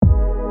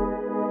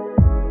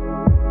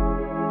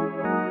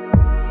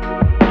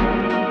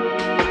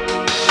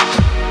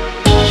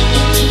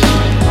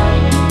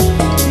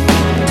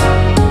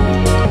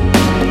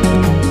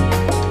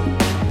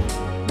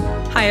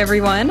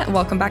everyone.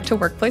 Welcome back to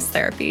Workplace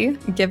Therapy.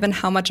 Given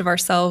how much of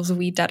ourselves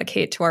we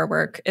dedicate to our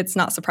work, it's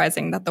not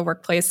surprising that the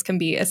workplace can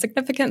be a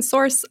significant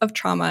source of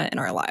trauma in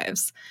our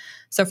lives.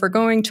 So if we're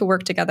going to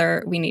work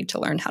together, we need to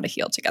learn how to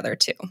heal together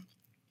too.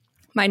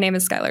 My name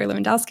is Skylar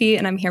Lewandowski,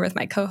 and I'm here with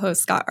my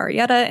co-hosts Scott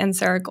Arrieta and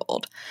Sarah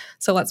Gold.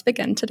 So let's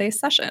begin today's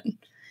session.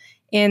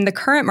 In the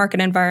current market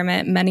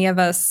environment, many of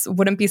us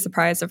wouldn't be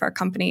surprised if our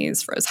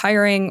companies froze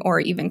hiring or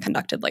even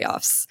conducted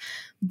layoffs.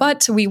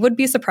 But we would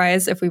be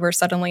surprised if we were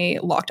suddenly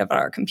locked up at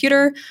our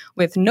computer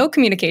with no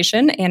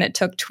communication, and it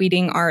took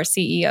tweeting our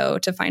CEO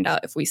to find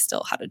out if we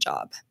still had a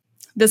job.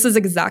 This is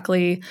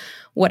exactly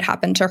what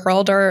happened to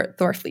Hroldr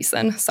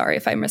Thorfleisen, sorry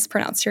if I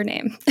mispronounced your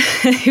name,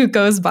 who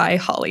goes by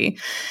Holly.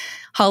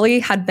 Holly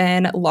had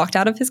been locked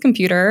out of his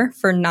computer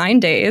for 9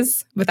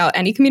 days without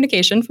any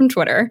communication from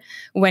Twitter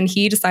when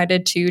he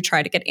decided to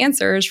try to get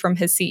answers from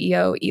his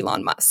CEO,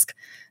 Elon Musk.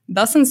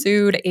 Thus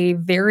ensued a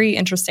very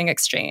interesting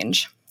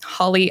exchange.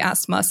 Holly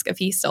asked Musk if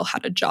he still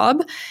had a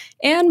job,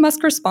 and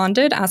Musk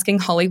responded asking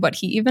Holly what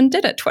he even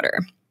did at Twitter.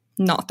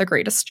 Not the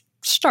greatest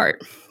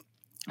start.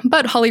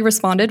 But Holly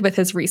responded with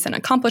his recent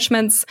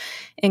accomplishments,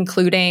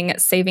 including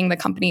saving the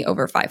company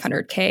over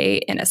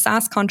 $500K in a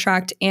SaaS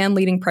contract and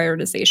leading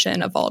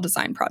prioritization of all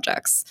design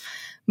projects.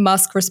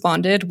 Musk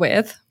responded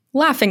with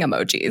laughing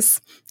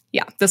emojis.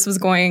 Yeah, this was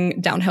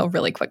going downhill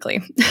really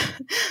quickly.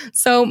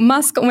 So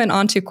Musk went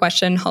on to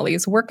question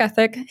Holly's work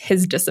ethic,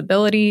 his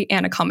disability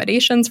and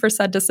accommodations for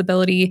said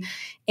disability,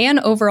 and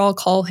overall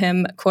call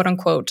him, quote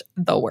unquote,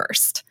 the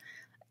worst.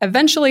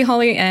 Eventually,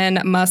 Holly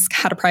and Musk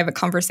had a private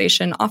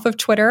conversation off of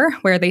Twitter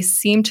where they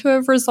seem to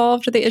have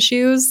resolved the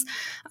issues,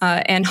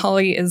 and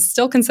Holly is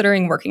still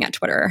considering working at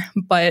Twitter.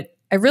 But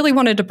I really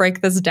wanted to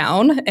break this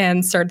down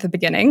and start at the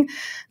beginning.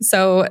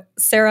 So,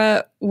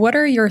 Sarah, what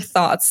are your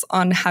thoughts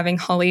on having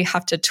Holly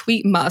have to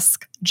tweet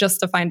Musk just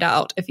to find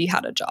out if he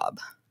had a job?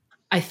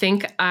 I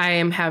think I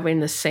am having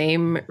the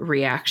same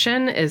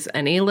reaction as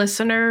any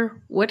listener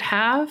would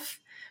have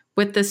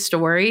with this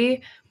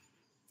story.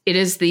 It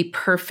is the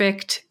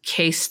perfect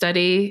case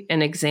study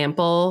and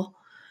example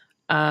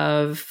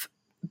of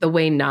the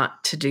way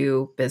not to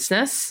do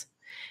business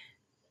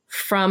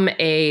from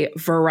a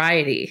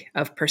variety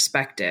of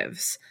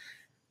perspectives.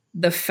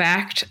 The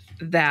fact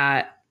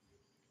that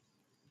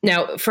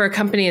now for a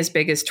company as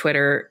big as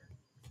Twitter,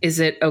 is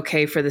it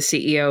okay for the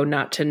CEO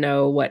not to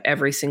know what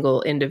every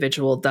single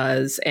individual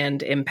does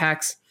and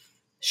impacts?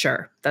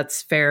 Sure,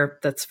 that's fair,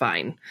 that's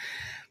fine.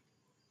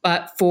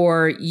 But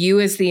for you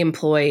as the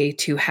employee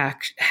to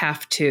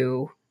have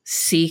to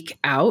seek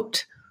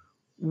out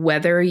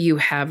whether you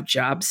have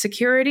job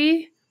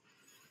security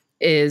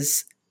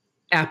is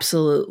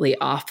absolutely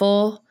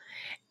awful.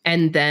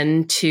 And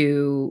then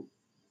to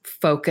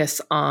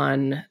focus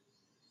on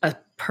a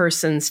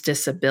person's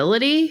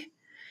disability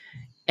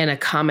and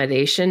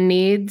accommodation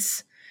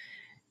needs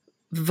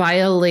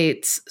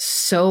violates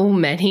so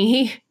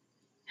many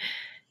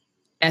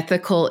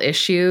ethical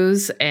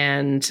issues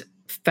and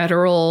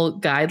federal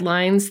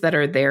guidelines that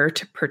are there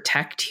to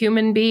protect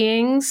human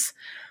beings.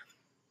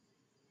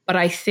 But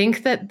I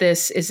think that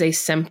this is a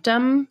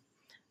symptom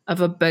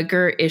of a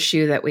bigger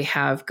issue that we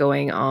have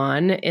going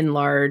on in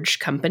large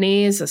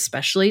companies,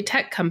 especially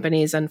tech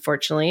companies,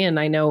 unfortunately. And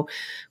I know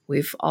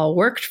we've all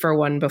worked for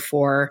one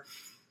before,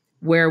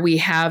 where we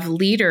have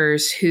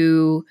leaders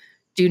who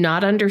do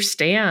not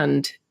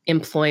understand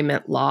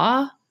employment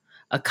law,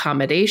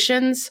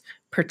 accommodations,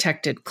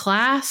 protected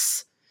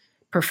class,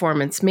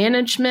 performance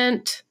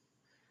management,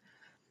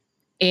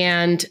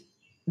 and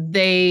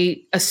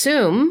they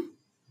assume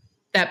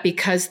that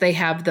because they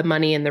have the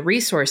money and the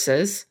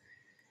resources,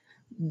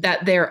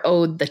 that they're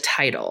owed the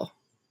title.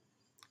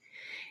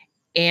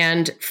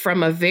 And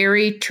from a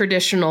very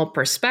traditional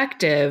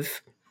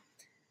perspective,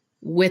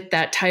 with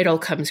that title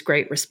comes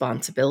great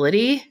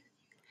responsibility.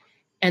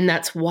 And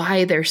that's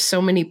why there's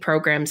so many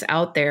programs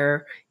out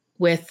there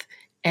with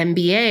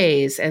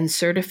MBAs and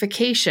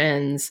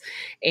certifications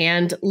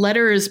and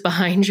letters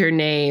behind your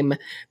name,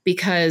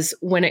 because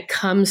when it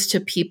comes to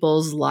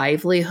people's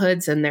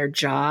livelihoods and their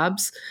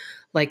jobs,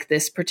 like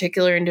this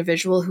particular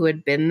individual who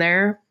had been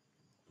there,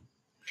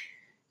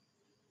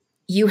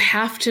 you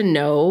have to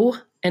know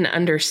and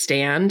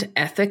understand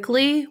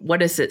ethically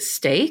what is at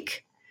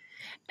stake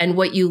and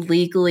what you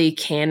legally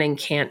can and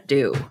can't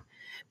do.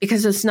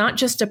 Because it's not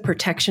just a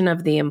protection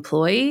of the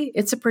employee,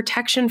 it's a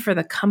protection for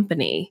the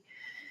company.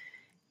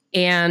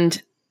 And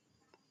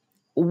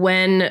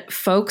when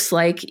folks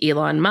like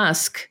Elon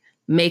Musk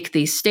make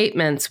these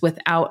statements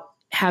without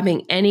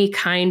having any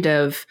kind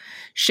of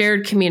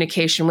shared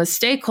communication with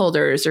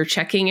stakeholders or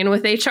checking in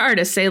with HR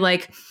to say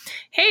like,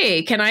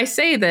 hey, can I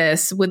say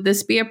this? Would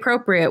this be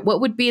appropriate? What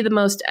would be the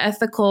most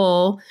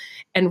ethical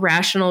and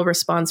rational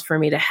response for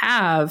me to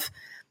have?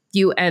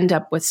 You end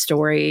up with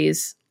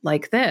stories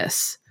like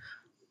this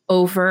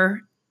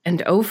over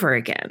and over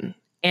again.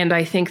 And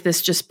I think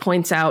this just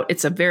points out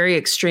it's a very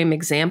extreme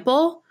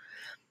example,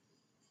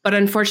 but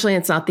unfortunately,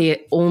 it's not the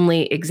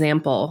only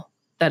example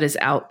that is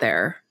out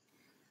there.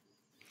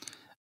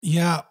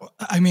 Yeah.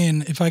 I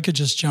mean, if I could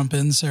just jump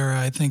in, Sarah,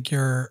 I think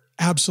you're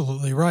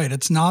absolutely right.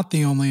 It's not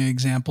the only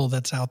example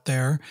that's out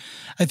there.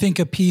 I think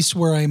a piece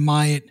where I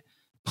might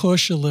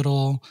push a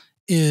little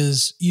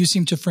is you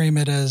seem to frame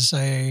it as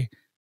a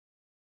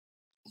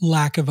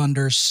lack of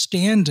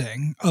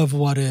understanding of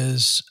what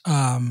is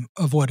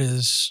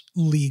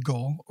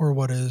legal or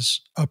what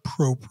is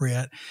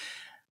appropriate.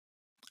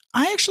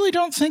 I actually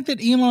don't think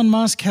that Elon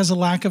Musk has a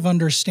lack of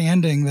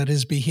understanding that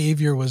his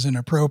behavior was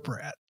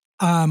inappropriate.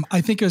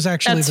 I think it was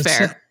actually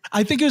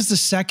I think it was the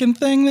second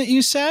thing that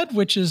you said,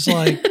 which is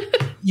like,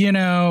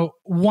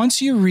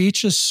 once you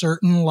reach a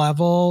certain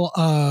level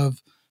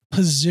of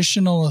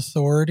positional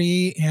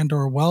authority and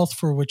or wealth,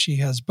 for which he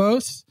has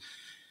both,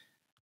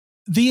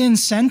 the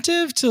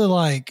incentive to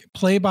like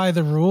play by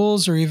the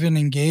rules or even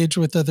engage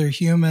with other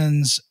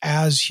humans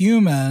as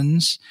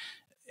humans,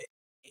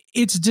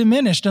 it's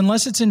diminished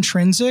unless it's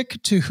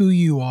intrinsic to who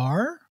you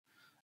are.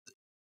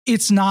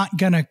 It's not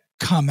going to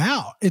come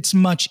out. It's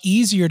much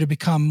easier to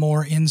become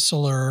more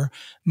insular,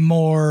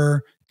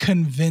 more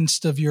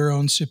convinced of your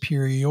own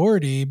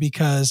superiority,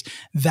 because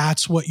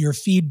that's what your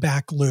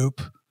feedback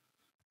loop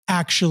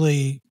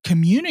actually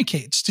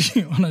communicates to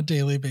you on a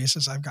daily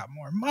basis. I've got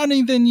more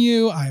money than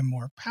you. I'm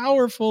more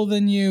powerful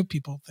than you.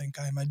 People think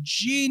I'm a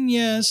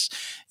genius,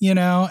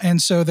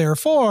 and so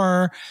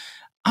therefore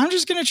I'm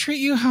just going to treat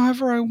you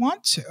however I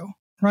want to,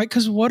 right?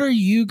 Because what are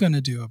you going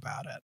to do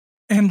about it?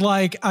 And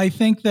like, I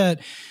think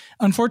that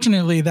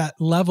unfortunately that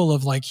level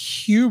of like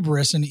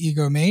hubris and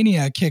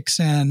egomania kicks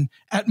in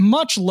at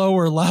much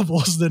lower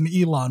levels than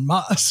Elon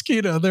Musk.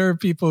 There are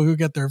people who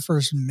get their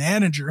first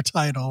manager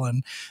title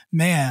and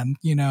man,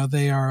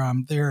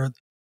 they're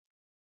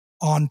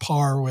on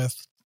par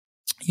with,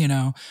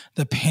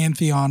 the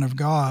pantheon of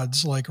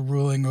gods, like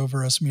ruling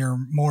over us mere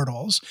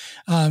mortals.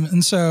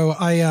 And so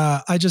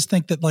I just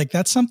think that like,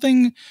 that's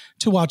something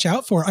to watch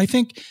out for. I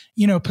think,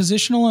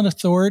 positional and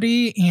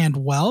authority and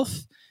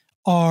wealth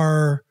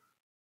are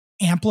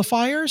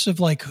amplifiers of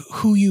like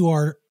who you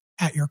are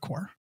at your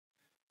core,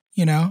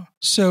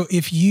 So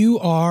if you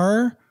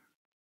are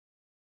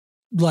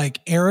like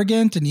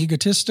arrogant and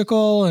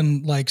egotistical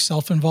and like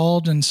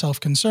self-involved and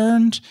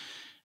self-concerned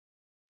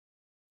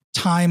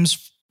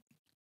times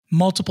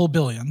multiple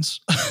billions,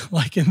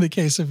 like in the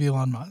case of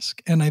Elon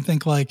Musk. And I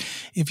think like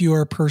if you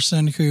are a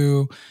person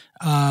who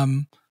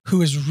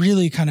has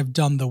really kind of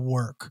done the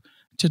work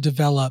to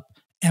develop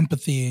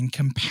empathy and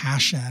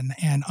compassion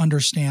and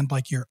understand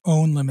like your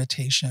own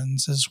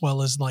limitations as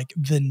well as like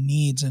the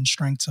needs and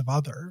strengths of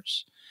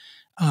others,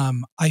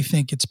 I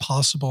think it's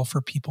possible for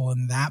people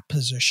in that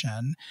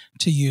position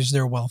to use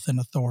their wealth and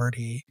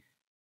authority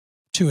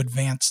to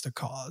advance the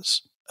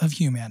cause of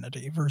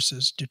humanity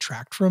versus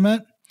detract from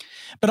it.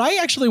 But I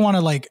actually want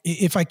to like,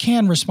 if I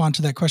can respond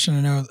to that question,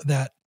 I know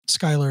that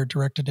Skylar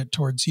directed it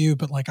towards you,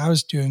 but like I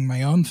was doing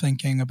my own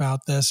thinking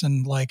about this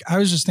and like I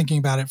was just thinking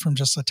about it from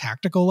just a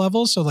tactical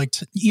level. So like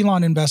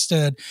Elon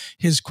invested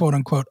his quote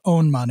unquote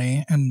own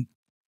money, and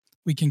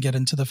we can get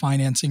into the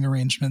financing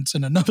arrangements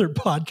in another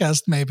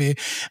podcast maybe.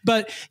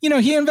 But,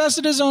 he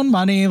invested his own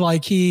money.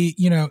 Like he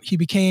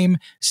became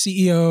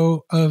CEO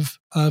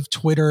of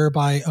Twitter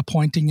by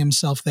appointing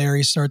himself there.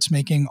 He starts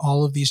making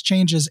all of these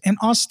changes. And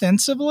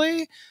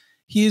ostensibly,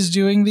 he is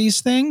doing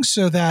these things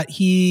so that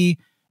he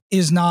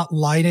is not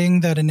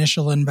lighting that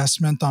initial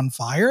investment on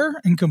fire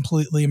and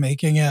completely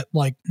making it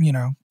like,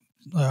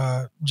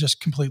 just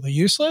completely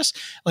useless.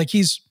 Like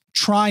he's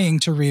trying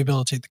to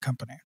rehabilitate the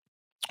company.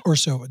 Or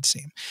so it would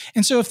seem.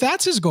 And so if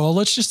that's his goal,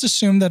 let's just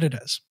assume that it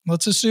is.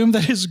 Let's assume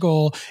that his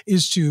goal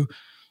is to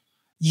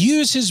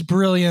use his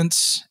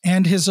brilliance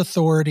and his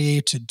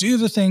authority to do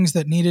the things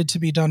that needed to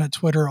be done at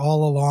Twitter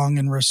all along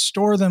and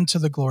restore them to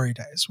the glory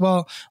days.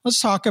 Well,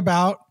 let's talk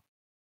about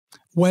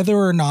whether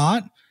or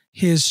not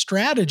his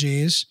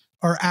strategies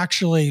are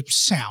actually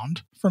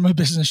sound from a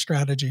business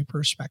strategy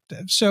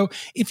perspective. So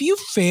if you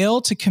fail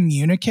to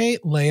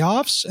communicate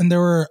layoffs, and there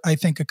were, I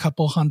think, a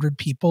couple hundred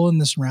people in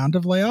this round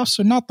of layoffs,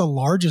 so not the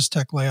largest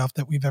tech layoff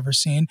that we've ever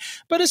seen,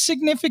 but a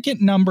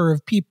significant number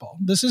of people.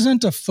 This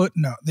isn't a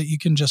footnote that you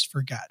can just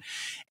forget.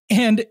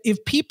 And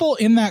if people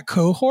in that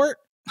cohort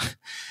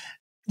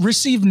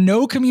receive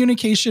no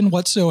communication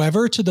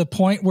whatsoever to the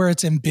point where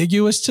it's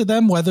ambiguous to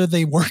them whether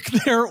they work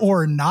there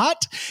or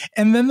not,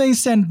 and then they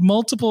send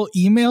multiple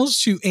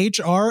emails to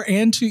HR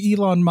and to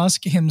Elon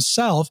Musk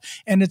himself,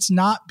 and it's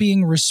not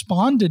being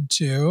responded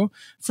to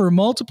for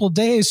multiple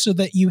days, so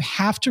that you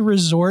have to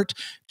resort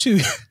to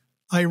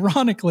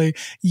ironically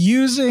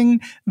using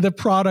the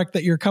product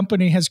that your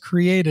company has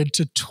created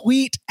to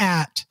tweet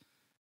at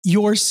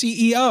your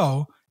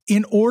CEO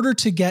in order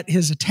to get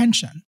his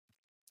attention.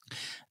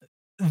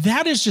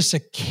 That is just a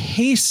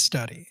case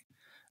study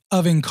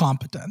of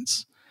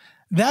incompetence.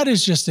 That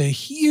is just a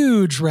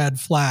huge red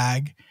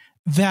flag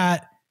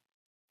that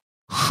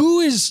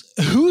who's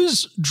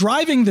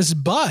driving this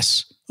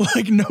bus?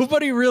 Like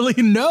nobody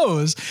really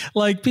knows.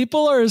 Like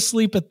people are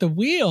asleep at the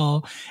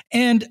wheel,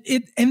 and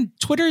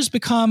Twitter's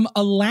become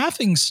a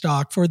laughing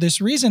stock for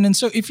this reason. And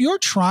so if you're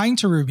trying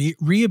to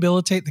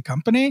rehabilitate the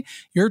company,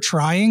 you're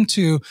trying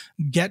to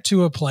get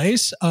to a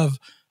place of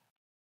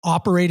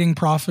operating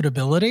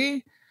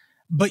profitability,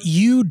 but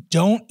you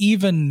don't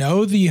even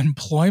know the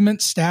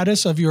employment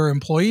status of your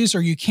employees,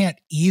 or you can't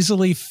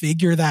easily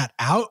figure that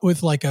out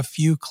with like a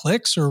few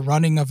clicks or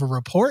running of a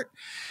report,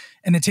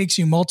 and it takes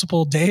you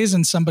multiple days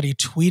and somebody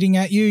tweeting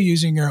at you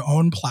using your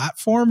own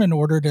platform in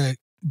order to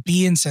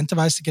be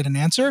incentivized to get an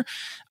answer.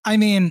 I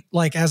mean,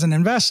 like as an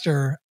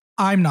investor,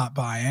 I'm not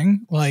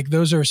buying. Like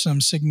those are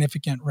some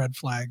significant red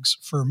flags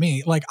for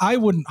me. Like I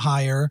wouldn't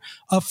hire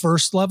a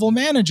first level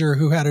manager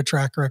who had a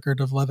track record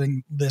of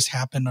letting this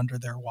happen under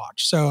their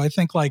watch. So I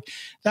think like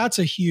that's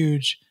a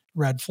huge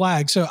red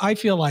flag. So I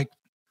feel like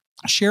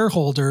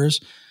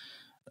shareholders,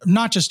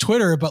 not just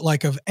Twitter, but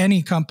like of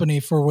any company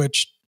for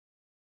which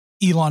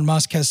Elon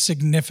Musk has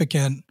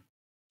significant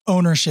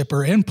ownership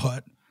or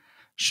input,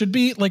 should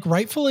be like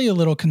rightfully a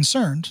little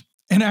concerned.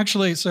 And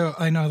actually, so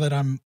I know that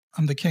I'm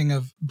the king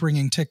of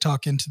bringing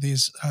TikTok into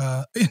these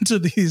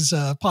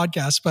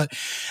podcasts, but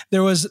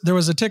there was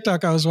a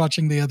TikTok I was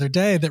watching the other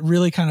day that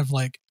really kind of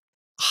like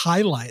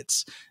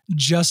highlights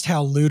just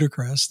how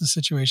ludicrous the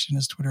situation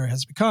as Twitter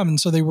has become. And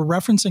so they were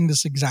referencing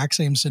this exact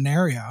same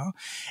scenario,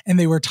 and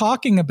they were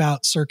talking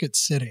about Circuit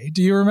City.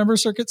 Do you remember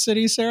Circuit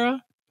City,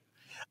 Sarah?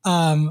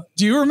 Do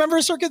you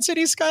remember Circuit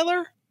City,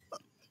 Skylar?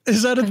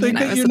 Is that a thing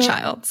that you know?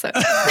 I was a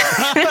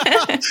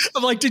child, so.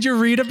 I'm like, did you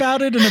read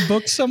about it in a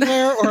book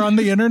somewhere or on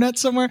the internet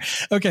somewhere?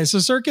 Okay, so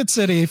Circuit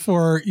City,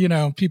 for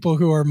people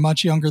who are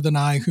much younger than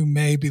I who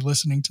may be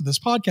listening to this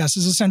podcast,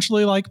 is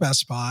essentially like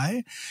Best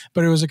Buy,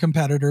 but it was a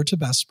competitor to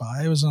Best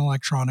Buy. It was an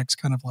electronics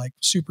kind of like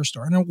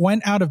superstore, and it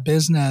went out of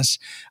business,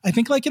 I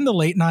think like in the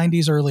late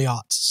 90s, early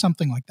aughts,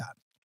 something like that,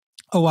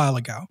 a while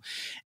ago.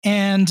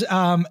 And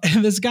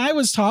this guy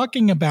was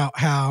talking about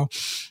how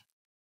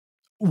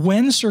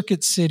when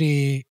Circuit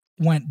City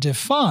went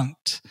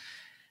defunct,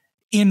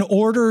 in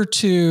order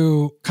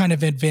to kind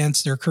of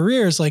advance their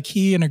careers, like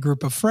he and a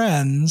group of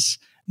friends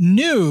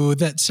knew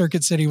that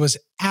Circuit City was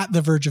at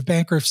the verge of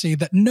bankruptcy,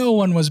 that no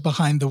one was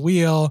behind the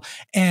wheel,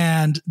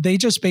 and they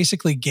just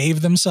basically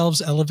gave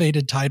themselves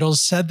elevated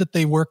titles, said that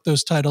they worked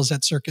those titles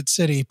at Circuit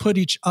City, put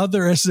each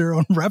other as their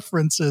own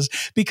references,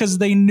 because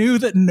they knew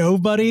that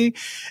nobody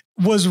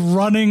was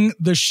running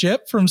the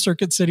ship from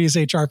Circuit City's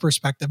HR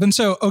perspective. And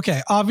so,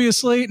 okay,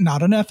 obviously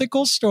not an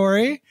ethical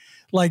story.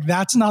 Like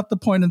that's not the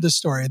point of the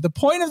story. The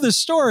point of the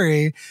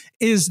story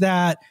is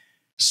that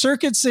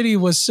Circuit City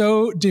was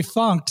so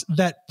defunct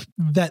that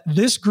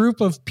this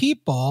group of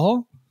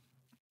people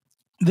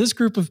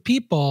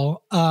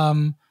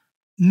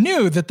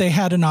knew that they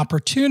had an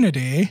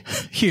opportunity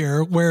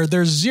here where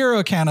there's zero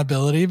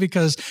accountability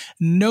because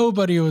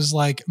nobody was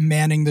like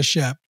manning the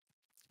ship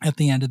at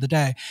the end of the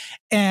day.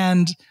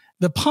 And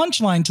the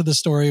punchline to the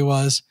story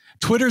was,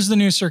 Twitter's the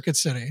new Circuit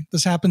City.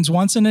 This happens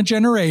once in a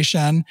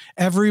generation.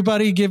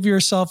 Everybody give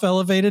yourself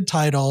elevated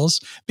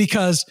titles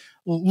because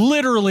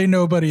literally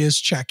nobody is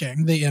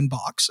checking the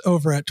inbox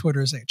over at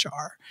Twitter's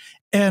HR.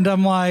 And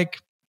I'm like,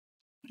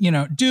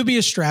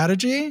 dubious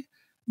strategy,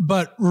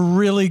 but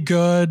really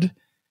good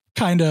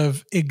kind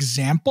of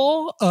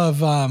example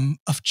of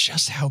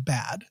just how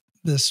bad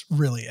this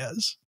really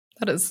is.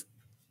 That is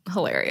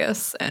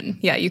hilarious. And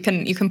yeah, you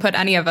can put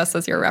any of us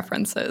as your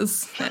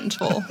references and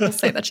we'll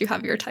say that you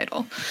have your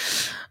title.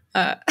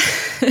 And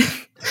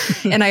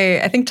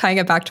I think tying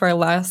it back to our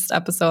last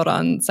episode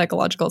on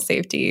psychological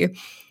safety,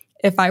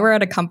 if I were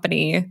at a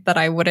company that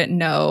I wouldn't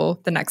know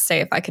the next day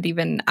if I could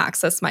even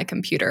access my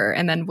computer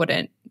and then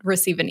wouldn't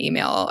receive an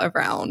email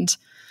around,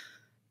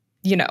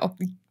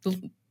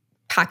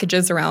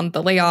 packages around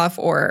the layoff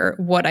or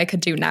what I could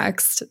do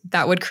next,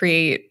 that would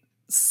create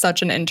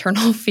such an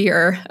internal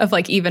fear of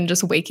like even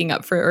just waking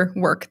up for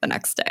work the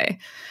next day.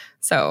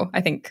 So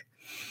I think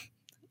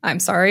I'm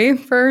sorry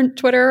for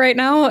Twitter right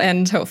now,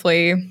 and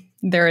hopefully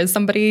there is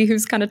somebody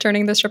who's kind of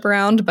turning this ship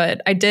around.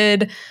 But I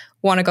did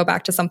want to go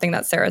back to something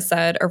that Sarah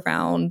said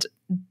around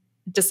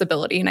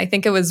disability. And I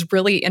think it was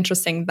really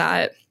interesting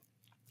that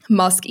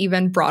Musk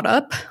even brought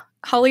up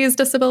Holly's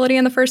disability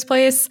in the first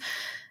place.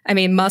 I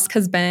mean, Musk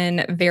has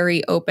been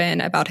very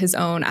open about his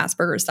own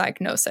Asperger's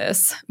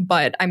diagnosis,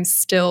 but I'm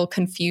still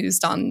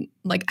confused on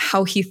like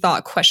how he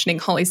thought questioning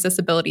Holly's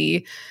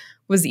disability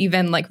was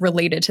even like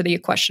related to the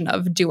question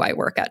of, do I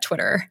work at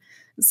Twitter?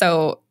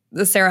 So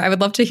Sarah, I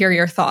would love to hear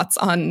your thoughts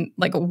on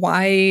like,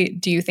 why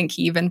do you think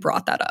he even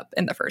brought that up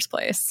in the first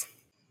place?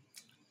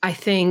 I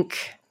think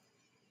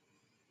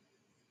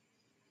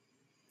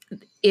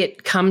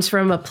it comes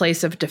from a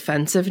place of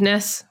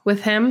defensiveness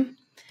with him.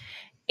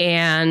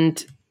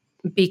 And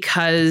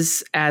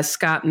because, as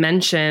Scott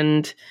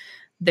mentioned,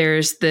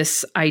 there's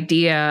this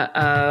idea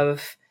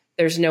of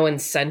there's no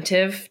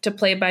incentive to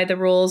play by the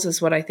rules,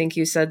 is what I think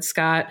you said,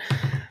 Scott.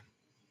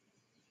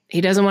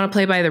 He doesn't want to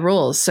play by the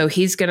rules. So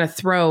he's going to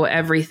throw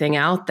everything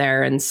out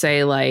there and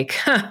say like,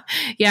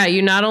 yeah,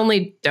 you not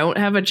only don't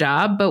have a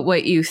job, but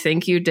what you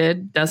think you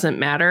did doesn't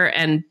matter.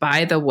 And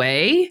by the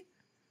way,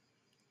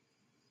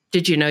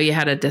 did you know you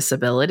had a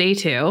disability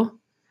too?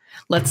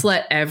 Let's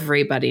let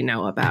everybody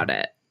know about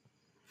it.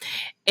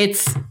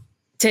 It's,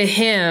 to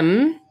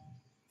him,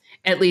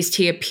 at least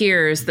he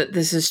appears that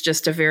this is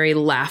just a very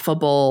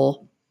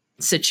laughable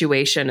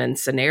situation and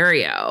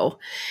scenario.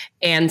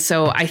 And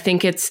so I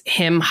think it's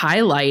him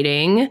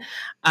highlighting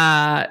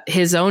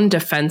his own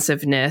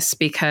defensiveness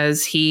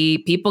because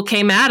people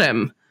came at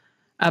him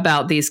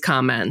about these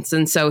comments.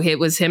 And so it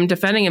was him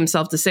defending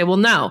himself to say, well,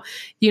 no,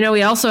 he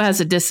also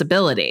has a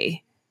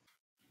disability.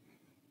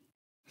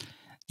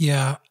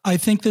 Yeah, I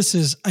think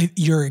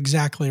you're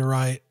exactly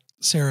right,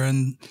 Sarah.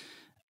 And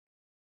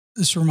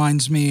this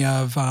reminds me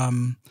of,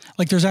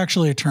 there's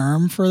actually a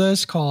term for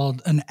this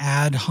called an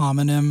ad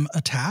hominem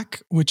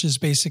attack, which is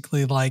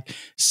basically like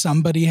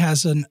somebody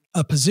has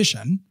a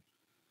position,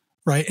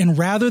 right? And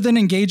rather than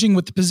engaging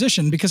with the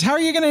position, because how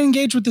are you going to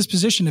engage with this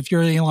position if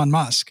you're Elon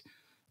Musk?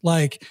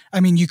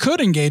 You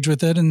could engage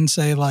with it and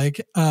say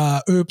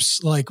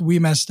oops, we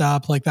messed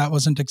up, that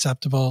wasn't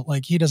acceptable.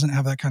 He doesn't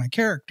have that kind of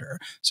character.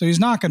 So he's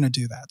not going to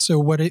do that. So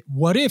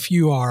what if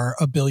you are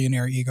a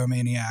billionaire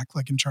egomaniac,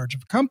 in charge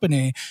of a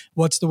company?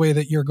 What's the way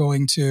that you're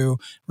going to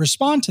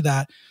respond to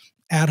that?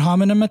 Ad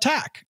hominem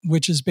attack,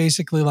 which is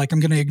basically I'm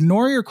going to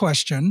ignore your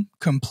question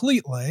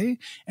completely,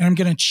 and I'm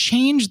going to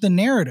change the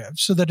narrative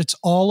so that it's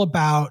all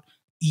about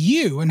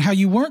you and how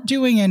you weren't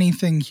doing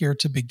anything here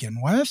to begin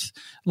with.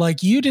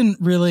 You didn't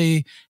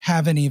really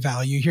have any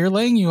value here.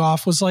 Laying you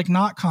off was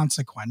not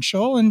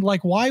consequential. And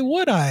why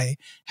would I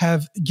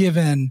have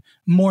given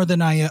more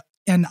than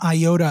an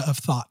iota of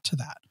thought to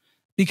that?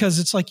 Because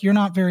it's you're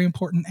not very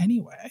important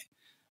anyway.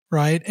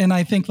 Right. And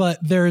I think that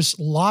there's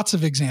lots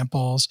of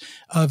examples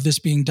of this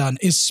being done,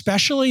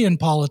 especially in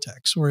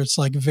politics, where it's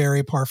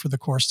very par for the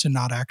course to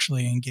not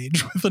actually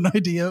engage with an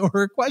idea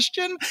or a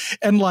question.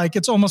 And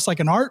it's almost like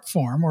an art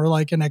form or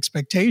an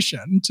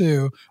expectation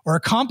or a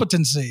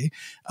competency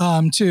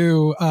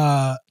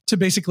to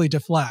basically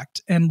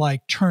deflect and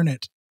turn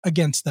it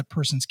against that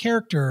person's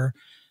character,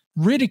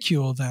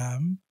 ridicule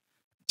them,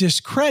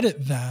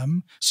 discredit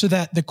them, so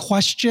that the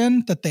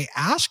question that they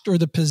asked or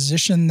the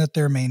position that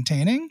they're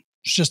maintaining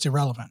is just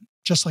irrelevant,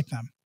 just like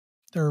them.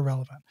 They're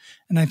irrelevant.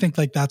 And I think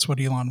that's what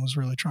Elon was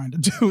really trying to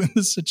do in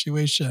this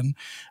situation.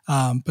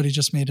 But he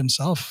just made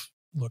himself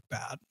look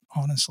bad,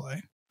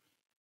 honestly.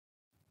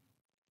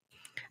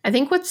 I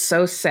think what's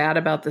so sad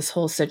about this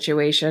whole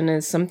situation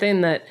is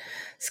something that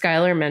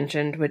Skylar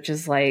mentioned, which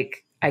is I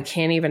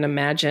can't even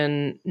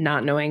imagine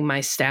not knowing my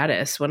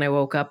status when I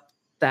woke up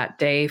that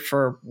day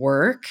for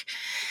work.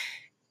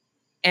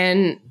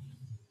 And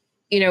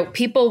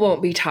people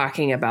won't be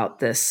talking about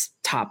this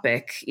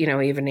topic,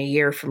 even a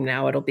year from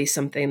now, it'll be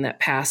something that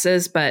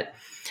passes. But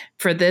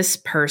for this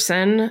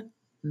person,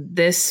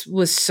 this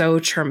was so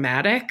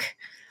traumatic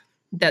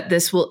that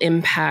this will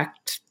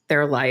impact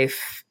their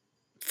life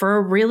for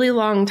a really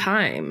long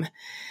time.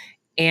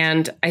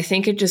 And I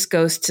think it just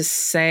goes to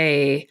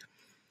say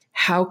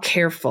how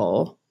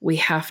careful we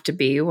have to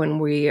be when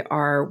we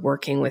are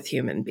working with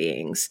human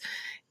beings.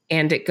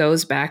 And it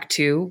goes back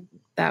to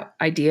that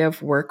idea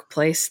of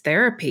workplace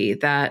therapy,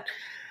 that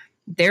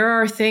there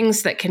are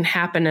things that can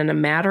happen in a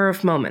matter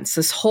of moments.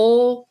 This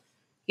whole,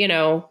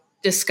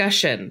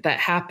 discussion that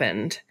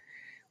happened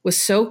was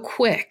so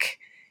quick,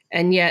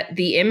 and yet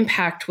the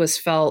impact was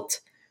felt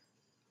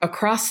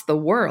across the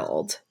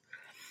world.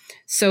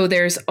 So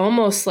there's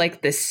almost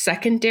this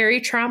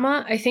secondary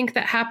trauma, I think,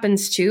 that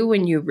happens too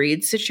when you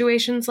read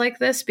situations like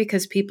this,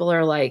 because people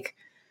are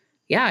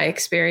yeah, I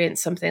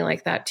experienced something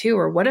like that too.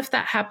 Or what if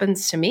that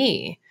happens to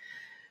me?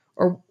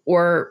 Or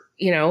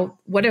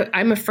what if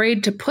I'm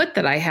afraid to put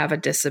that I have a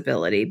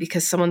disability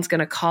because someone's going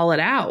to call it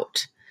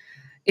out.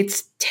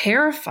 It's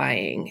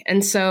terrifying.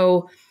 And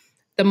so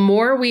the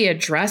more we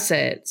address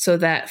it so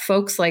that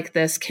folks like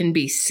this can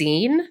be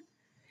seen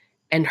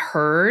and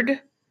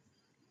heard,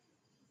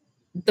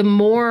 the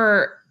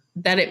more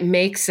that it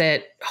makes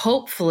it,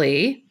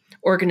 hopefully,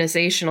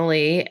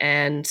 organizationally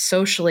and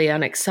socially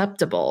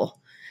unacceptable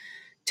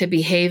to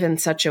behave in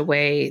such a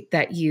way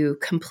that you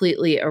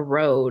completely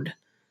erode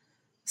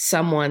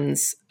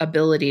someone's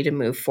ability to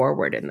move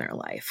forward in their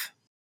life.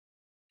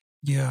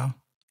 Yeah,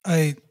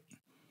 I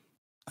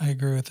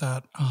agree with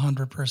that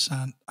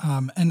 100%.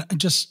 And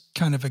just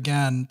kind of,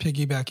 again,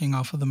 piggybacking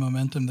off of the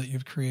momentum that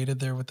you've created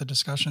there with the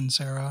discussion,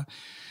 Sarah,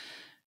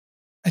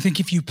 I think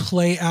if you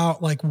play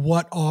out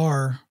what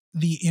are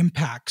the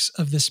impacts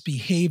of this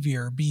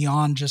behavior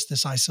beyond just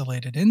this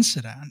isolated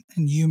incident,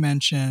 and you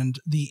mentioned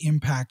the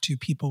impact to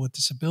people with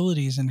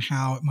disabilities and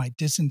how it might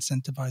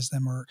disincentivize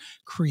them or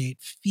create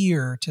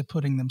fear to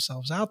putting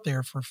themselves out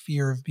there for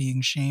fear of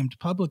being shamed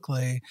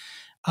publicly.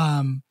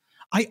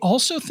 I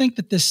also think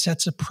that this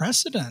sets a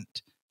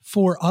precedent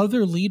for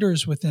other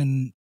leaders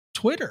within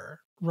Twitter,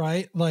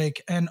 right?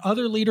 And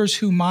other leaders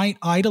who might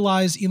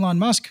idolize Elon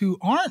Musk who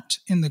aren't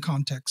in the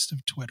context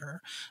of Twitter.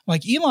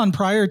 Elon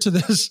prior to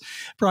this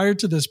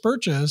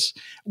purchase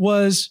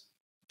was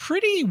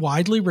pretty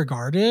widely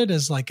regarded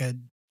as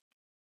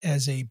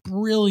a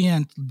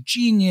brilliant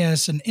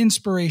genius, an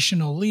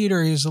inspirational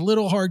leader. He was a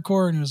little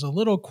hardcore and he was a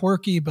little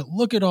quirky, but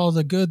look at all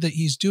the good that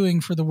he's doing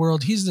for the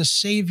world. He's the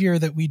savior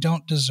that we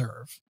don't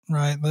deserve,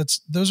 right?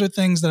 Those are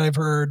things that I've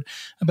heard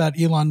about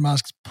Elon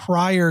Musk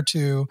prior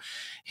to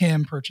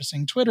him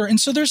purchasing Twitter. And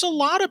so there's a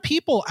lot of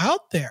people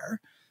out there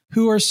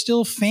who are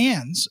still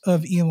fans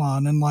of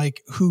Elon and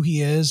like who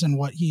he is and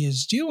what he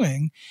is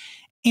doing.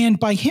 And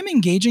by him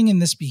engaging in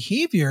this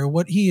behavior,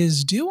 what he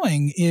is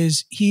doing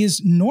is he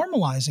is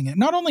normalizing it.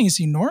 Not only is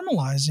he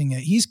normalizing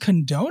it, he's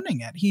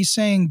condoning it. He's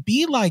saying,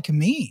 be like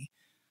me.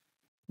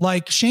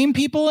 Like, shame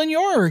people in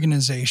your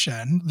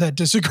organization that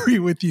disagree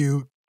with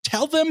you.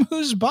 Tell them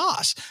who's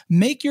boss.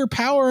 Make your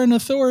power and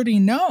authority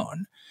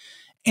known.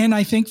 And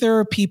I think there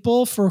are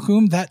people for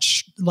whom that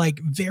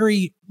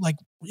very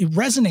it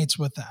resonates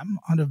with them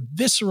on a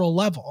visceral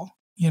level,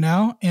 you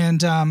know?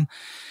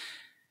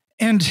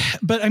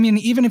 But I mean,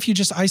 even if you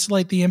just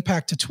isolate the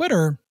impact to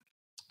Twitter,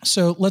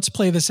 so let's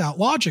play this out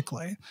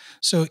logically.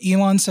 So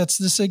Elon sets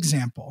this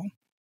example.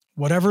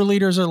 Whatever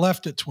leaders are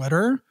left at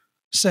Twitter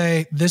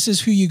say, this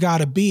is who you got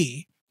to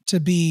be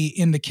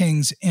in the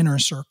king's inner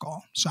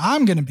circle. So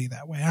I'm going to be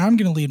that way. I'm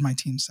going to lead my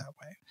teams that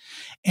way.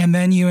 And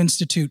then you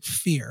institute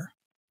fear,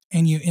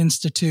 and you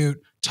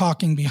institute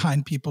talking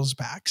behind people's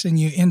backs, and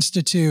you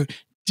institute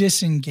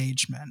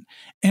disengagement.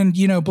 And,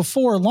 you know,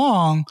 before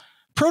long,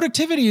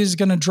 productivity is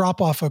going to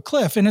drop off a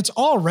cliff, and it's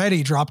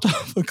already dropped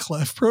off a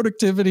cliff.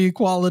 Productivity,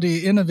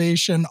 quality,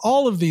 innovation,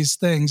 all of these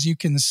things you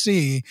can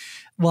see.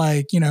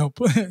 Like, you know,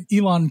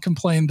 Elon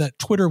complained that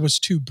Twitter was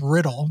too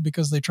brittle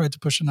because they tried to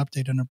push an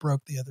update and it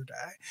broke the other day.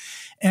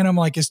 And I'm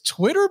like, is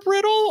Twitter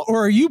brittle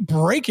or are you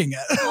breaking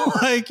it?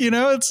 Like, you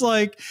know, it's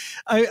like,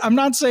 I'm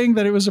not saying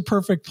that it was a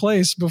perfect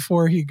place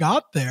before he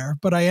got there,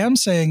 but I am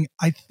saying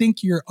I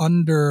think you're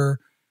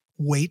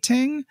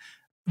underweighting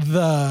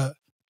the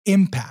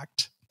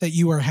impact that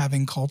you are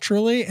having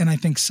culturally. And I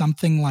think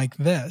something like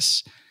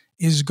this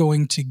is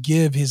going to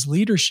give his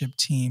leadership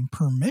team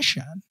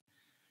permission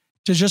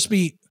to just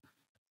be,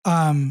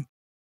 to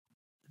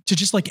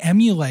just like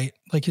emulate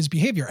like his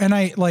behavior. And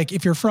I like,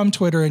 if you're from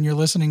Twitter and you're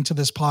listening to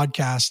this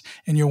podcast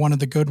and you're one of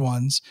the good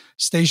ones,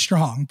 stay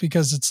strong,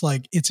 because it's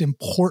like, it's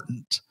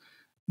important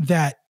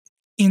that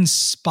in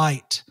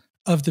spite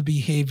of the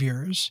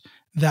behaviors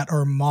that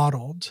are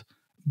modeled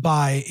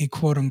by a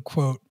quote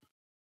unquote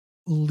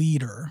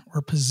leader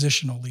or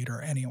positional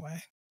leader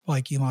anyway,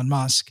 like Elon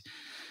Musk,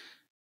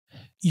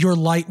 your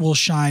light will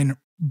shine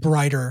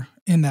brighter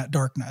in that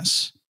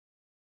darkness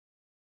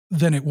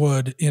than it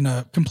would in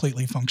a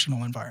completely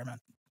functional environment.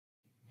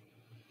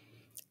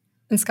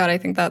 And Scott, I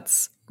think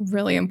that's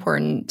really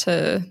important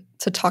to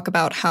talk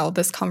about how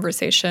this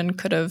conversation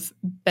could have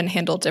been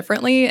handled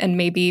differently and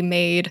maybe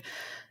made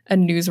a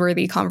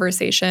newsworthy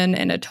conversation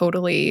in a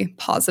totally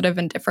positive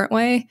and different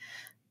way.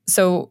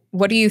 So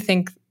what do you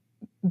think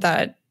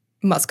that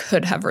Musk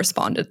could have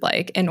responded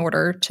like in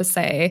order to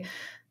say,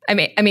 I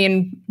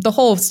mean, the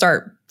whole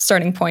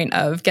starting point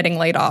of getting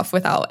laid off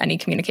without any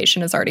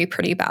communication is already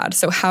pretty bad.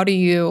 So how do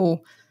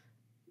you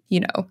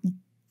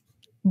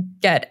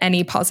get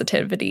any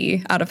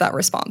positivity out of that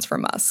response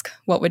from Musk?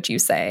 What would you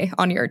say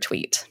on your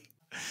tweet?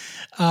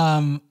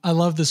 I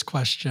love this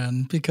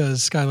question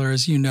because, Skylar,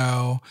 as you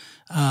know,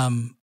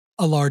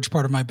 a large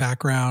part of my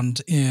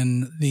background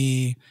in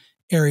the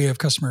area of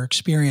customer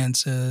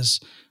experience is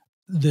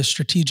the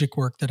strategic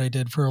work that I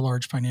did for a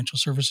large financial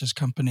services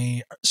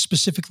company,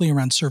 specifically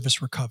around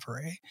service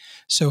recovery.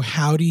 So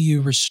how do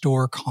you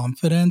restore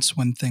confidence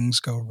when things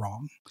go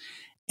wrong?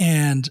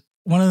 And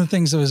one of the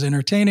things that was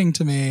entertaining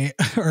to me,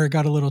 or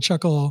got a little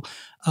chuckle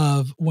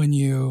of when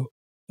you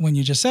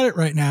just said it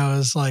right now,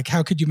 is like,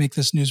 how could you make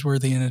this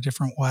newsworthy in a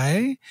different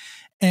way?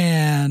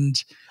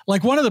 And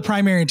like, one of the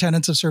primary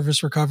tenets of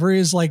service recovery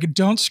is like,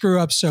 don't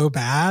screw up so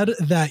bad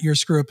that your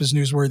screw up is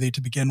newsworthy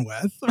to begin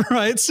with,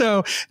 right?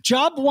 So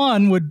job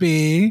one would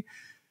be,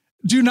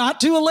 do not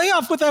do a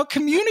layoff without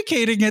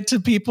communicating it to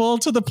people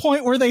to the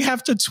point where they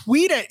have to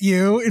tweet at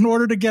you in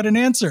order to get an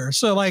answer.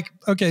 So like,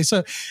 okay,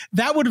 so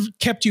that would have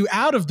kept you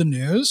out of the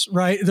news,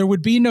 right? There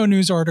would be no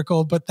news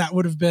article, but that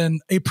would have been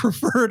a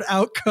preferred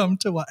outcome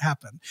to what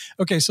happened.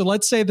 Okay, so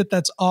let's say that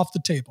that's off the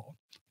table.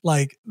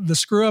 Like, the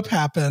screw up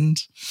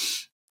happened,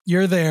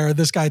 you're there,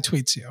 this guy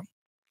tweets you.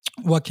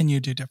 What can you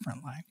do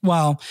differently?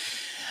 Well,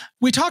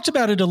 we talked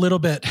about it a little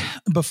bit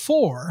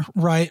before,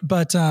 right?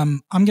 But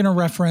I'm going to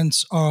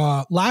reference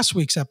last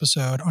week's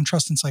episode on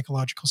trust and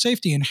psychological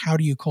safety and how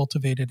do you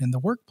cultivate it in the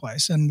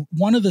workplace. And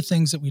one of the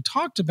things that we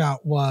talked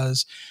about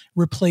was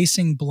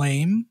replacing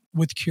blame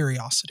with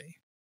curiosity,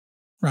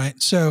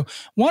 right? So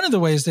one of the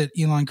ways that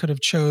Elon could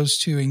have chose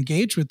to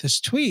engage with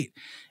this tweet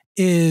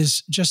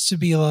is just to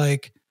be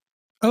like,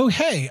 oh,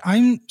 hey,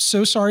 I'm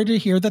so sorry to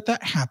hear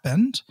that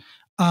happened.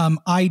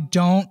 I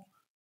don't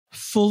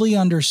fully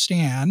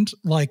understand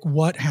like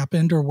what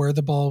happened or where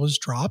the ball was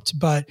dropped,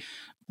 but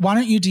why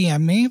don't you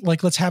DM me?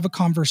 Like, let's have a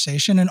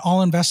conversation and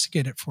I'll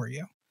investigate it for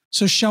you.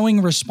 So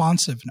showing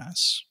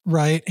responsiveness,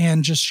 right?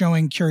 And just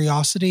showing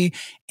curiosity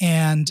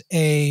and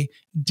a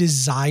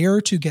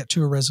desire to get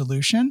to a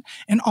resolution.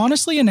 And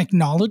honestly, an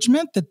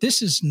acknowledgement that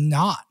this is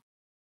not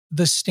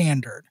the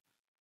standard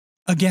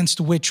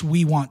against which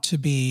we want to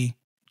be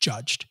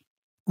judged,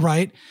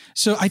 right?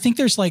 So I think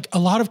there's like a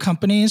lot of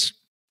companies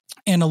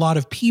and a lot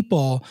of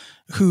people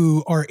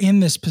who are in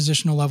this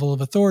positional level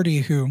of authority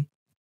who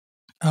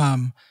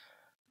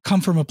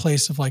come from a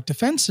place of like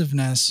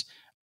defensiveness,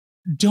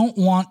 don't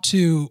want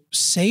to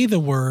say the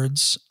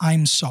words,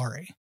 I'm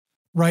sorry,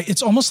 right?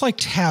 It's almost like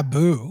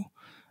taboo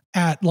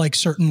at like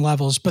certain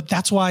levels, but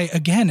that's why,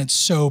 again, it's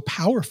so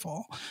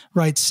powerful,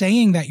 right?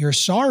 Saying that you're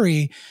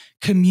sorry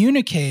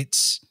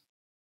communicates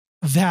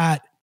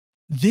that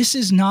this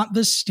is not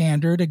the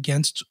standard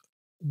against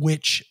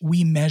which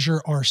we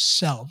measure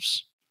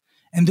ourselves.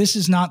 And this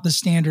is not the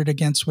standard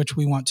against which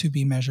we want to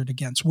be measured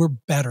against. We're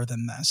better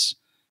than this,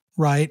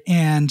 right?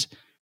 And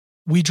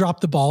we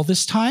dropped the ball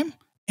this time.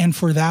 And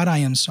for that, I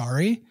am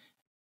sorry.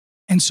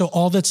 And so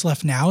all that's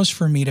left now is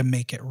for me to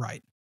make it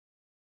right.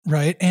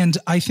 Right. And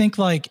I think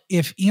like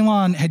if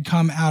Elon had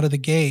come out of the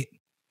gate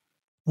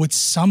with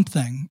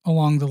something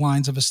along the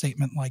lines of a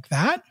statement like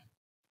that,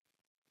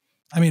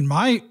 I mean,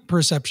 my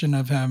perception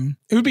of him,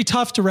 it would be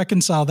tough to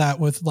reconcile that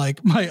with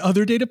like my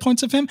other data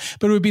points of him,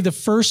 but it would be the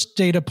first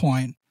data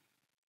point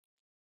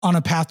on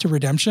a path to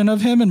redemption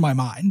of him in my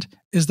mind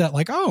is that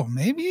like, oh,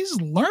 maybe he's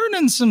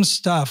learning some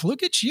stuff.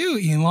 Look at you,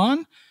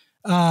 Elon.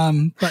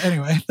 But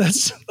anyway,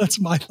 that's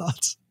my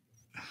thoughts.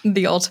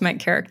 The ultimate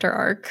character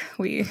arc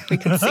we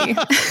could see.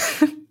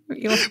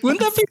 Wouldn't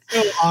that be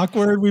so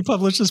awkward? We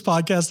publish this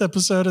podcast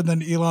episode and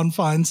then Elon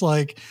finds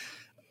like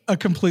a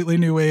completely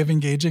new way of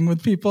engaging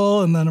with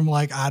people. And then I'm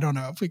like, I don't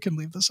know if we can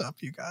leave this up,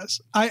 you guys.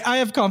 I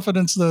have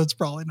confidence though it's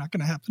probably not going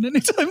to happen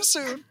anytime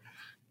soon.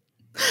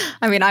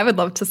 I mean, I would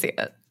love to see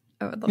it.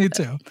 I would love Me it.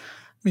 too.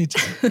 Me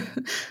too.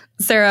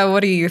 Sarah,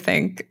 what do you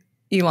think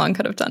Elon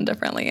could have done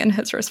differently in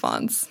his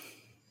response?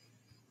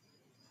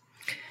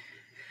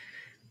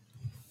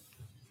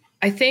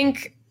 I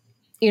think,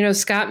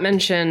 Scott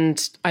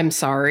mentioned, I'm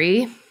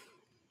sorry.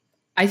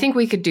 I think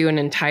we could do an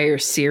entire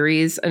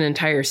series, an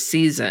entire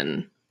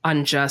season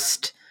on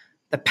just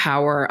the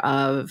power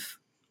of,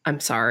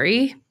 I'm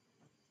sorry.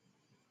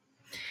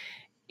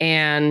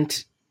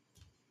 And,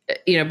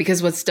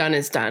 because what's done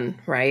is done,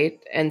 right?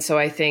 And so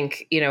I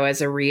think,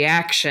 as a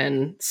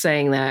reaction,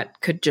 saying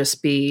that could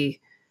just be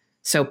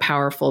so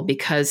powerful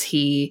because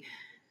he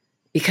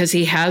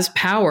has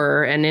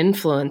power and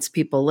influence,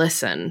 people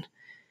listen.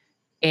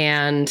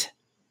 And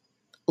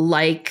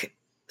like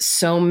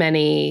so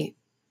many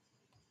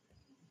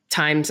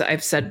times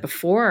I've said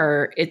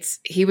before,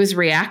 he was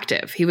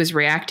reactive. He was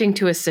reacting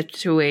to a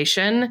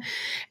situation,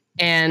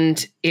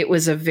 and it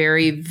was a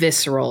very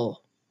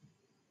visceral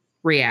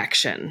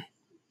reaction.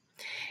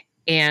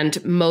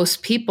 And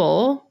most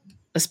people,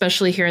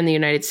 especially here in the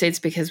United States,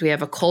 because we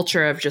have a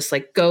culture of just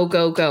like, go,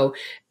 go, go,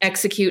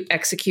 execute,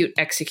 execute,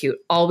 execute.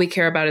 All we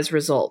care about is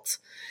results.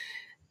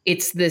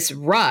 It's this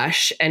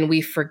rush, and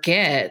we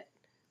forget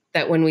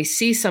that when we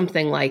see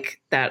something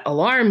like that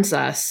alarms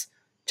us,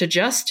 to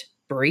just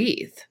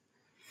breathe.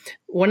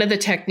 One of the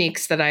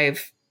techniques that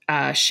I've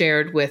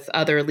shared with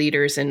other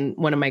leaders in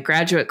one of my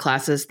graduate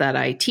classes that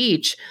I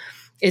teach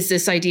is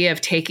this idea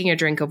of taking a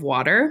drink of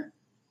water.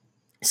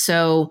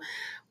 So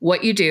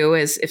what you do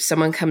is if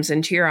someone comes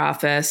into your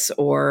office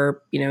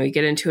or, you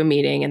get into a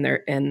meeting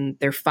and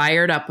they're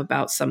fired up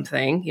about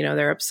something,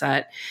 they're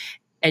upset,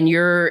 and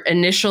your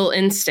initial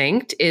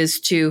instinct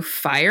is to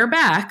fire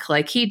back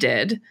like he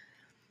did.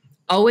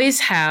 Always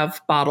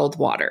have bottled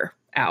water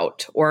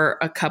out or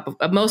a cup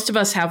of, most of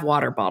us have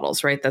water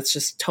bottles, right? That's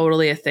just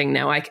totally a thing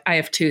now. I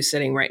have 2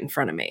 sitting right in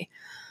front of me.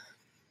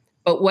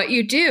 But what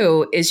you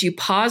do is you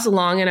pause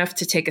long enough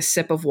to take a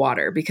sip of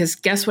water, because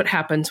guess what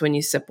happens when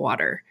you sip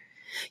water?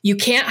 You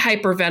can't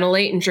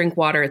hyperventilate and drink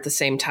water at the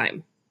same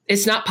time.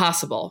 It's not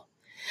possible.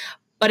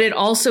 But it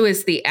also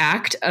is the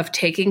act of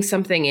taking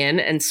something in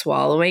and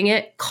swallowing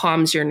it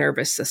calms your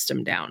nervous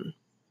system down.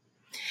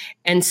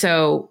 And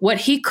so what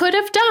he could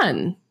have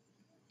done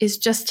is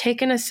just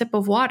taken a sip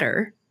of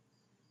water.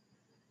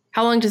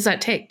 How long does that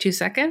take? 2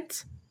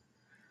 seconds?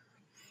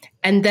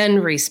 And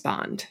then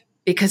respond,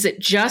 because it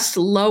just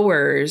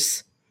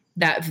lowers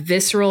that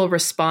visceral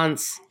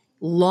response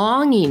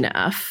long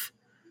enough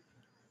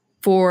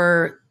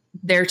for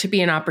there to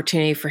be an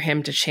opportunity for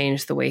him to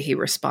change the way he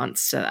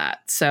responds to that.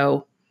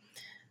 So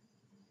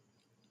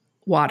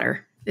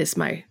water is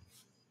my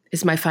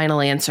final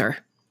answer.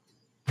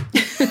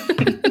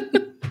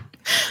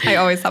 I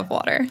always have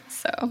water,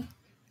 so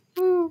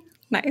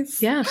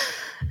nice. Yeah.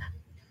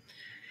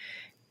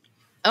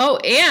 Oh,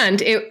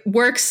 and it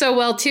works so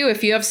well too.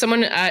 If you have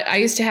someone, I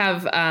used to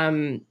have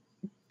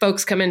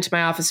folks come into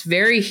my office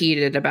very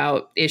heated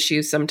about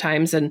issues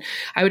sometimes, and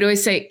I would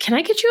always say, "Can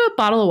I get you a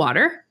bottle of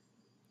water?"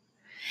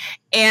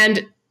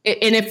 And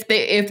if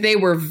they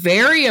were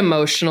very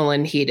emotional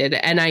and heated,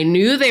 and I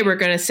knew they were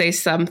going to say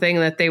something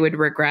that they would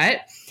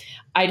regret,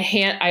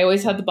 I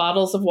always had the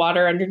bottles of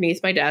water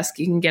underneath my desk.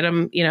 You can get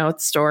them, at the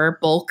store,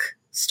 bulk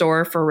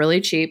store for really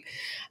cheap.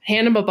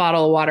 Hand them a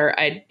bottle of water.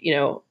 I'd,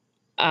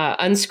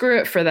 unscrew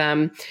it for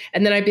them.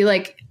 And then I'd be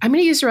like, I'm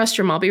going to use the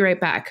restroom. I'll be right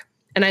back.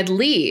 And I'd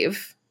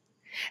leave.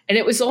 And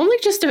it was only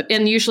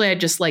and usually I'd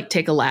just like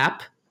take a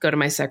lap, go to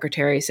my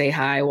secretary, say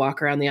hi,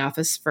 walk around the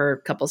office for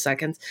a couple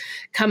seconds,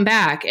 come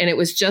back. And it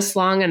was just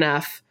long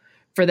enough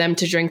for them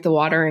to drink the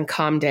water and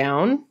calm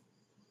down.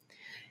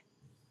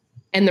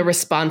 And the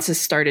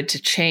responses started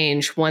to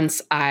change once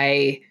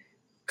I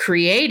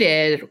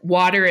created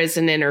water as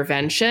an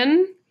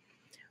intervention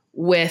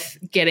with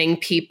getting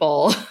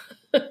people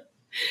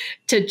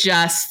to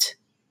just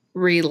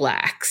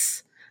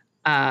relax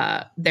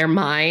their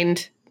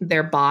mind,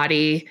 their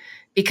body,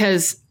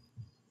 because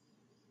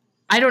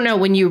I don't know,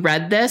 when you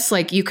read this,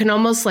 like you can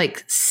almost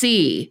like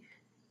see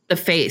the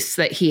face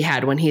that he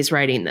had when he's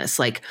writing this,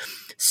 like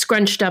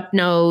scrunched up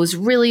nose,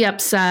 really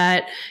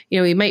upset.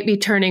 He might be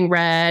turning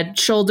red.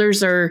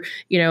 Shoulders are,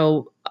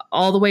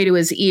 all the way to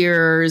his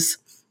ears.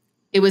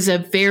 It was a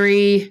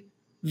very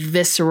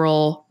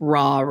visceral,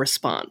 raw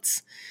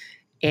response.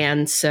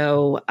 And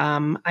so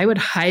I would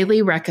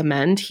highly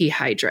recommend he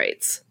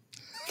hydrates.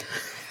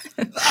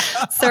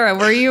 Sarah,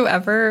 were you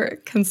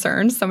ever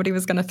concerned somebody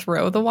was going to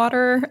throw the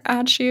water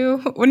at you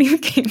when you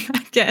came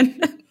back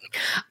in?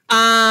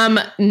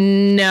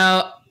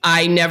 No,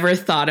 I never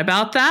thought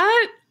about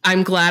that.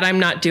 I'm glad I'm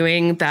not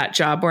doing that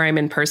job where I'm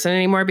in person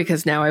anymore,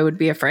 because now I would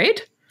be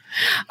afraid.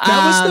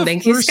 That was the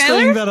first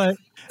thing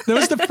that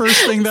was the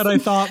first thing that I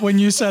thought when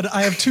you said,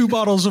 I have 2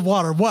 bottles of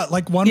water. What?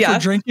 Like one for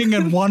drinking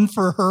and one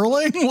for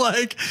hurling?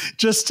 Like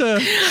just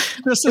as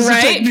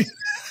a technique.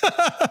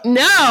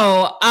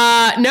 No,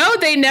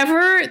 they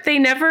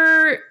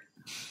never,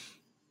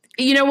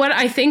 you know what?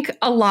 I think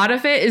a lot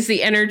of it is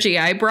the energy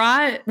I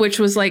brought, which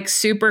was like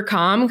super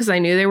calm because I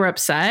knew they were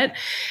upset.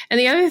 And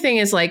the other thing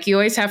is, like, you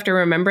always have to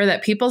remember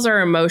that people's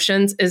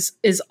emotions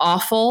is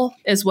awful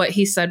as what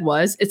he said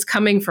was. It's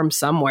coming from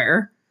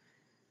somewhere.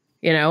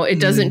 It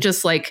doesn't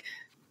just like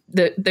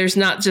there's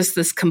not just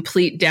this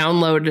complete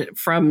download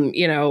from,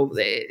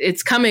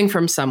 it's coming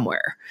from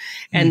somewhere.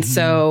 And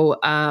so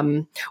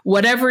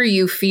whatever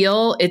you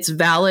feel, it's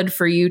valid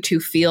for you to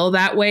feel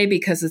that way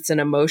because it's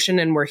an emotion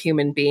and we're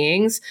human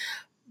beings.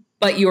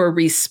 But your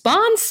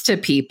response to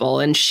people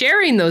and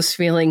sharing those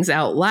feelings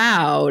out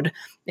loud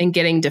and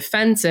getting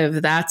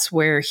defensive, that's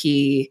where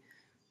he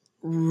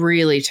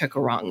really took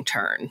a wrong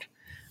turn.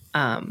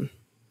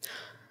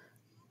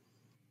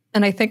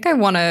 And I think I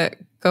want to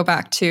go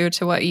back to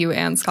what you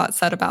and Scott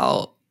said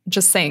about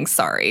just saying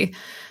sorry.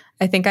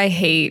 I think I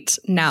hate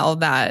now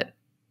that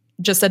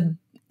just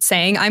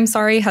saying I'm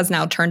sorry has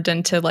now turned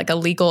into like a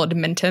legal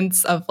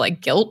admittance of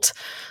like guilt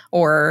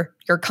or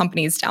your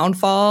company's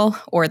downfall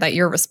or that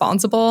you're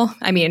responsible.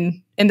 I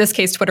mean, in this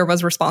case, Twitter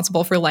was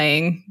responsible for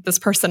laying this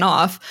person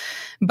off.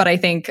 But I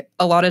think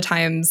a lot of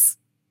times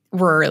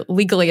we're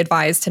legally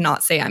advised to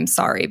not say I'm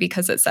sorry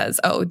because it says,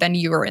 oh, then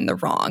you were in the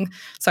wrong.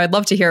 So I'd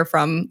love to hear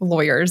from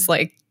lawyers,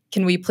 like,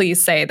 can we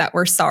please say that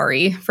we're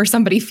sorry for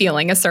somebody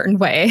feeling a certain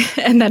way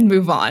and then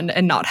move on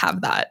and not have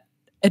that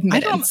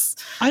admittance?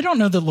 I don't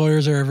know that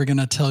lawyers are ever going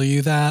to tell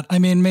you that. I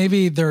mean,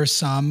 maybe there are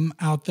some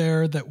out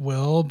there that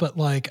will, but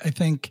like, I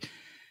think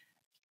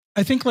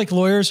like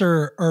lawyers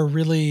are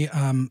really,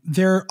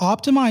 they're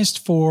optimized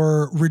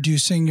for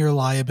reducing your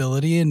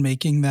liability and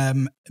making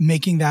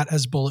that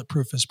as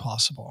bulletproof as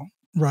possible.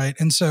 Right.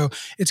 And so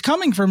it's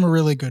coming from a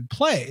really good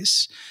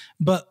place.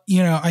 But,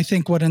 I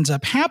think what ends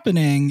up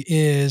happening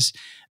is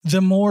the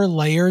more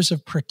layers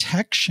of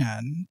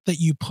protection that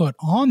you put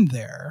on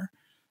there,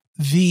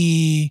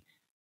 the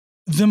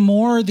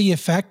more the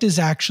effect is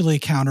actually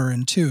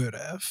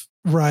counterintuitive.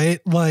 Right.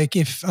 Like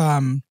if,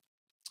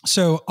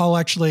 so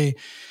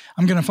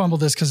I'm going to fumble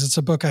this because it's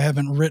a book I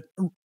haven't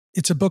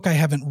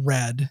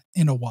read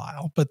in a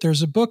while, but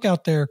there's a book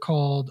out there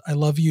called I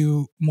Love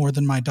You More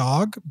Than My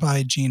Dog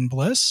by Jean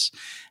Bliss.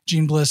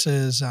 Jean Bliss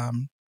is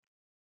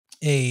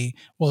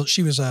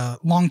she was a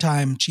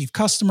longtime chief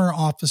customer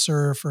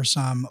officer for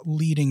some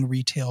leading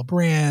retail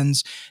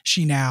brands.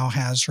 She now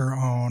has her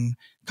own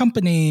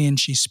company and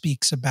she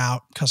speaks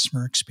about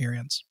customer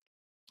experience.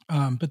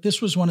 But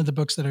this was one of the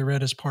books that I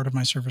read as part of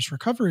my service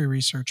recovery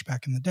research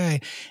back in the day.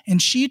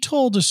 And she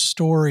told a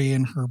story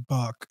in her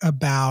book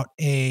about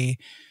a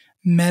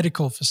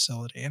medical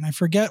facility. And I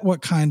forget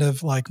what kind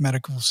of like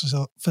medical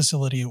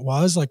facility it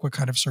was, like what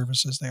kind of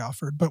services they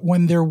offered. But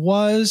when there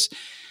was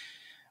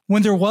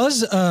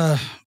an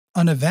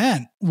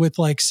event with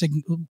like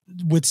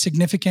with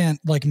significant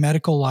like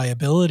medical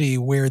liability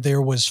where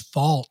there was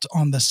fault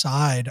on the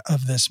side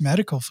of this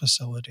medical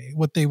facility,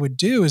 what they would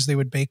do is they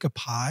would bake a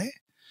pie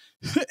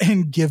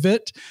and give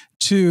it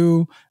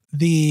to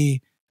either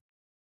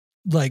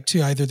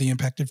the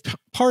impacted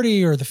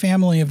party or the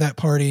family of that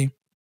party.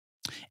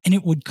 And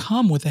it would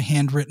come with a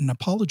handwritten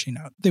apology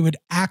note. They would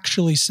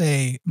actually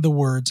say the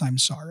words, "I'm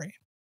sorry."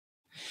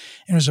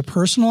 And it was a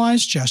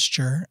personalized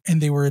gesture, and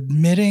they were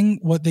admitting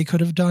what they could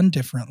have done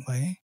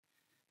differently.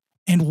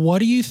 And what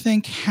do you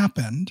think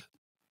happened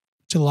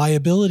to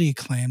liability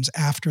claims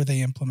after they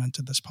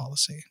implemented this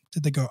policy?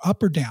 Did they go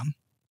up or down?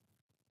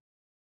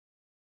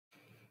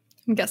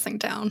 I'm guessing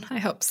down. I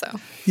hope so.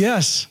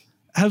 Yes.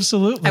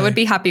 Absolutely. I would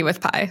be happy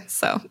with pie.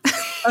 So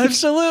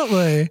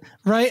absolutely.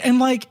 Right. And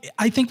like,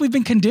 I think we've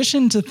been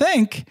conditioned to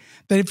think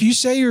that if you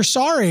say you're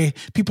sorry,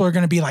 people are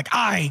going to be like,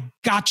 I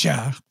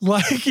gotcha.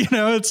 Like,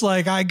 it's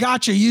like, I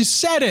gotcha. You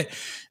said it.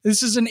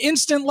 This is an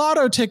instant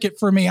lotto ticket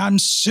for me. I'm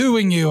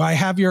suing you. I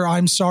have your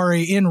I'm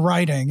sorry in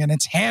writing and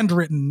it's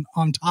handwritten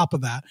on top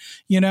of that,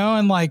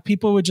 and like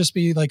people would just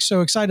be like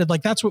so excited.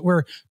 Like that's what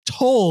we're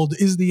told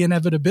is the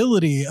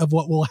inevitability of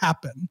what will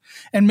happen.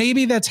 And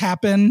maybe that's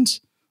happened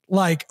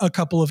like a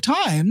couple of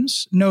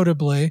times,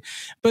 notably,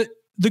 but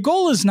the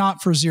goal is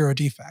not for zero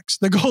defects.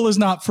 The goal is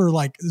not for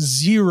like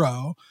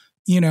zero,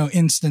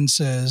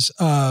 instances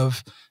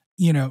of,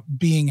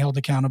 being held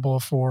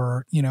accountable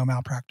for,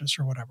 malpractice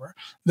or whatever.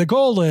 The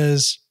goal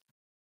is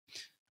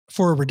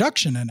for a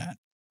reduction in it.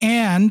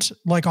 And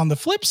like on the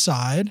flip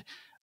side,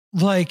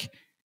 like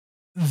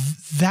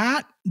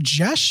that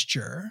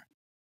gesture,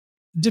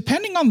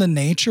 depending on the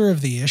nature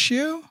of the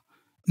issue,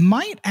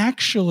 might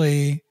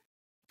actually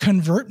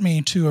convert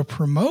me to a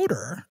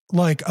promoter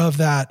like of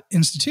that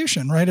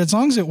institution, right? As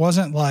long as it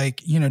wasn't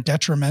like,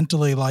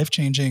 detrimentally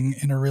life-changing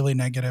in a really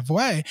negative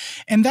way.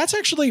 And that's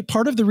actually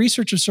part of the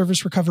research of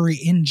service recovery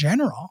in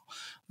general.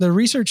 The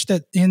research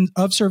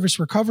of service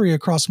recovery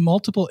across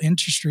multiple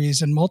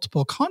industries and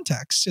multiple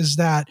contexts is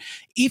that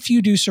if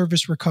you do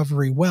service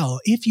recovery well,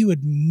 if you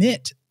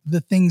admit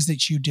the things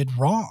that you did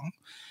wrong,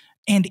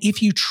 and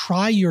if you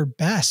try your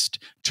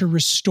best to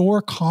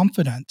restore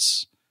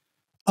confidence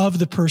of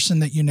the person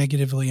that you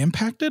negatively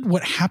impacted,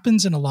 what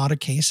happens in a lot of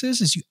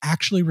cases is you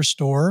actually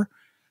restore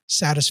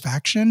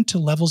satisfaction to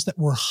levels that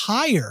were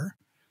higher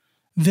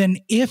than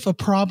if a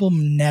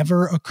problem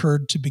never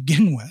occurred to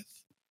begin with.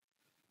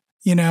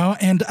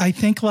 And I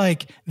think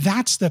like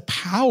that's the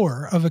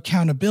power of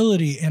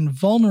accountability and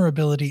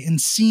vulnerability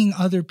and seeing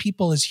other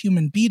people as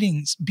human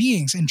beings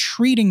and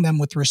treating them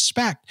with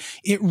respect.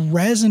 It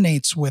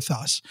resonates with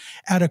us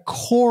at a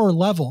core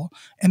level.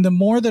 And the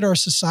more that our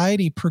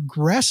society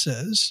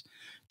progresses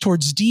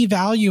towards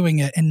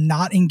devaluing it and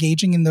not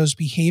engaging in those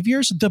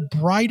behaviors, the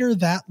brighter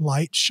that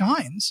light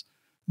shines,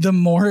 the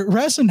more it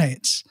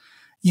resonates,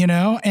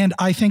 And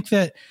I think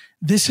that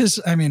this is,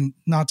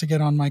 not to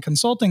get on my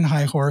consulting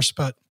high horse,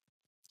 but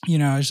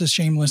it's a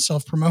shameless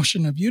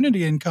self-promotion of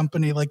Unity and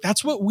Company. Like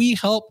that's what we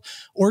help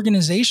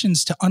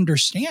organizations to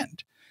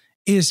understand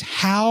is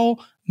how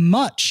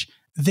much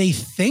they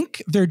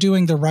think they're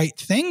doing the right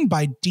thing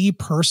by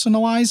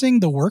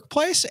depersonalizing the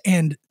workplace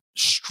and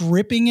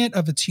stripping it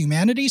of its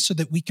humanity so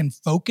that we can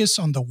focus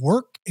on the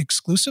work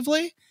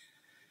exclusively.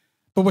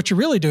 But what you're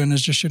really doing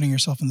is just shooting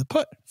yourself in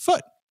the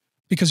foot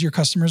because your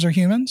customers are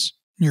humans,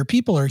 your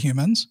people are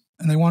humans,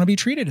 and they want to be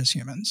treated as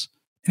humans.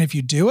 And if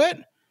you do it,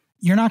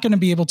 you're not going to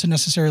be able to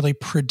necessarily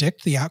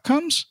predict the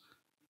outcomes,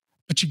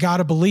 but you got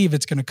to believe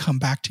it's going to come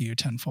back to you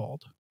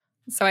tenfold.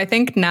 So I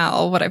think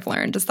now what I've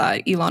learned is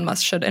that Elon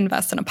Musk should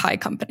invest in a pie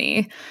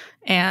company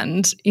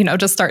and,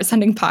 just start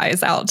sending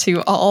pies out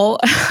to all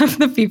of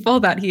the people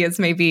that he is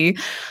maybe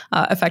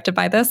affected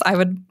by this. I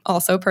would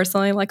also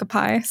personally like a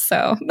pie,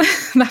 so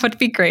that would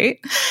be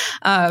great.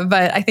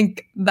 But I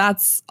think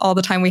that's all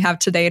the time we have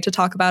today to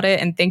talk about it.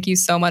 And thank you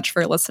so much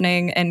for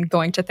listening and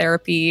going to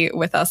therapy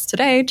with us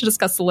today to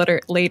discuss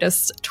the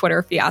latest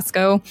Twitter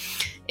fiasco.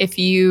 If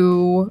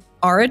you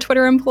are a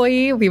Twitter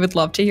employee, we would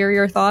love to hear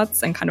your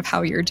thoughts and kind of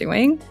how you're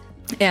doing.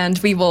 And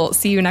we will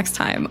see you next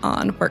time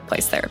on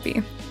Workplace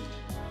Therapy.